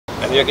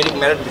And you are getting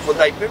married before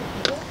the IPL?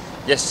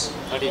 Yes.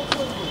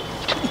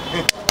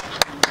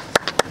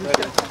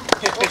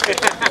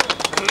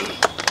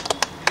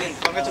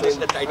 Congratulations.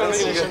 The titles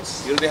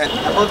you'll be having.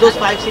 About those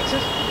 5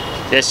 6s?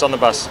 Yes, on the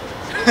bus.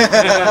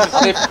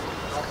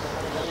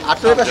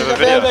 After the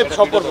video.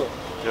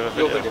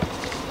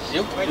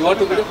 You want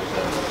to video?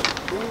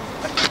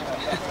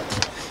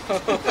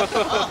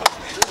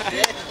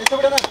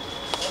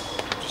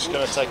 Just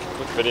gonna take a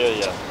quick video,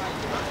 yeah.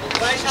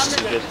 Just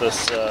to get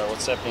this,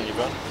 what's happening,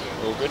 everyone?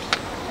 All good?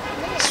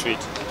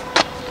 Sweet.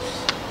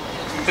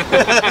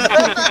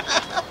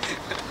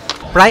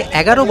 প্রায়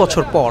 11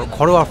 বছর পর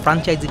ঘরোয়া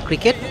franchise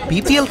cricket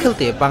BPL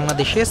খেলতে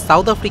বাংলাদেশে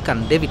south African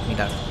David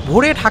Miller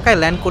ভোরে ঢাকায়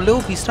land করলেও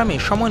বিশ্রামে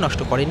সময়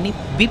নষ্ট করেননি।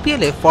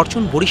 বিপিএলে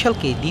ফরচুন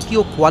বরিশালকে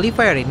দ্বিতীয়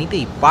কোয়ালিফায়ারে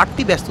নিতেই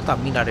বাড়তি ব্যস্ততা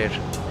মিলারের।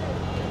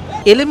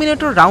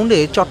 এলিমিনেটর রাউন্ডে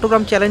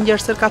চট্টগ্রাম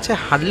চ্যালেঞ্জার্সের কাছে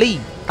হারলেই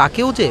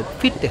তাকেও যে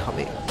ফিরতে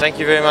হবে। Thank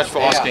you very much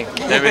for asking.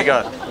 There we go.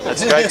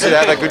 It's great to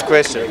have a good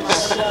question.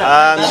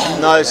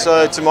 No, so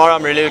tomorrow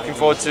I'm really looking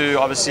forward to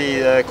obviously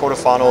the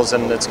quarterfinals,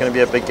 and it's going to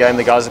be a big game.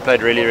 The guys have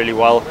played really, really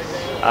well.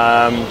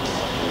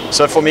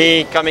 So for me,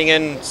 coming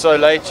in so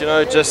late,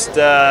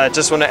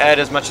 just want to add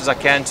as much as I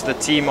can to the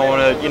team. I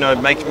want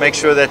to, make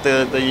sure that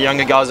the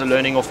younger guys are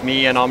learning off me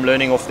and I'm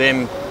learning off them.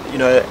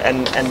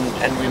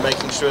 And we're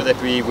making sure that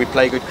we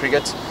play good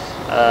cricket.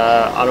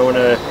 I don't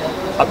want to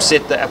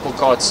upset the apple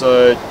cart. So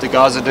the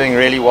guys are doing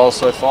really well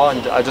so far,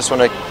 and I just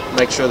want to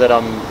make sure that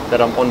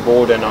I'm on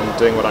board and I'm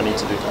doing what I need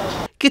to do.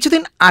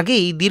 কিছুদিন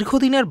আগেই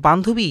দীর্ঘদিনের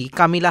বান্ধবী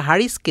কামিলা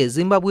হ্যারিসকে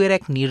জিম্বাবুয়ের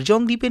এক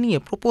নির্জন দ্বীপে নিয়ে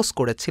propose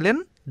করেছিলেন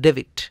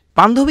ডেভিড।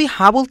 বান্ধবী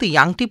হা বলতেই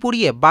আংটি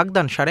পরিয়ে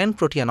বাগদান সারেন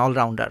প্রোটিয়ান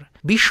অলরাউন্ডার।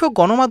 বিশ্ব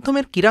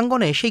গণমাধ্যমের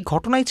ক্রীড়াঙ্গনে সেই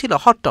ঘটনাই ছিল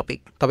হট টপিক।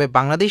 তবে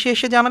বাংলাদেশে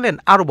এসে জানালেন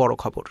আরও বড়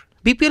খবর।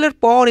 বিপিএলের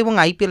পর এবং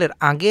আইপিএলের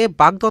আগে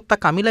বাগদত্তা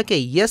কামিলাকে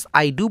ইয়েস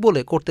আই ডু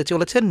বলে করতে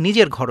চলেছেন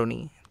নিজের ঘরণী।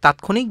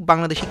 তাৎক্ষণিক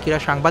বাংলাদেশি ক্রীড়া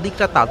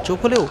সাংবাদিকরা তাজ্জব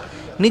হলেও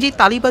নিজেই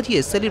তালি বাজিয়ে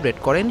সেলিব্রেট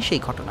করেন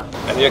সেই ঘটনা।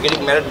 And you are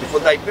getting married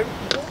before the IPL?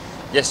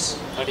 Yes.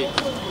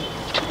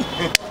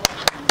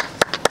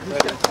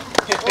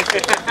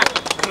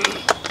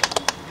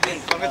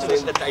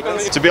 Congratulations. The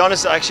titles. To be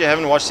honest, I actually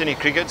haven't watched any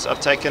cricket.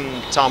 I've taken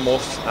time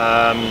off.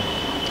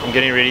 I'm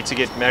getting ready to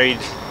get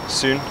married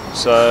soon,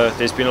 so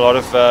there's been a lot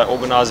of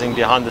organising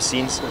behind the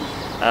scenes.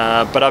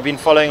 But I've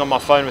been following on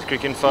my phone with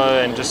Cricinfo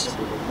and just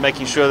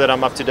making sure that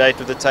I'm up to date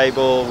with the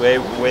table,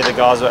 where the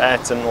guys are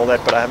at and all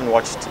that, but I haven't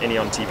watched any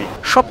on TV.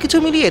 সবকিছু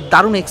মিলিয়ে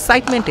দারুণ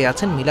এক্সাইটমেন্টে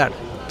আছেন Miller.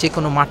 যে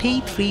কোনো মাঠেই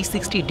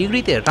 360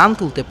 ডিগ্রিতে run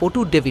তুলতে পটু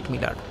ডেভিড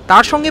মিলার।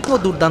 তার সঙ্গে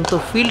দুর্দান্ত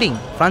ফিল্ডিং,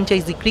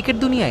 ফ্র্যাঞ্চাইজি ক্রিকেট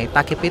দুনিয়ায়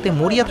তাকে পেতে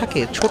মরিয়া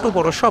থাকে ছোট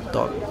বড় সব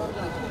দল।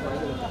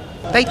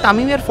 তাই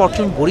তামিমের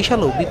ফরচুন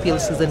বরিশালও বিপিএল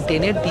সিজন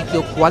 10-এর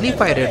দ্বিতীয়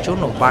কোয়ালিফায়ারের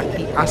জন্য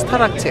বাড়তি আস্থা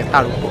রাখছে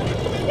তার উপর।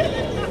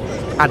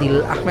 আদিল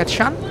আহমেদ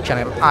শান,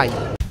 চ্যানেল আই।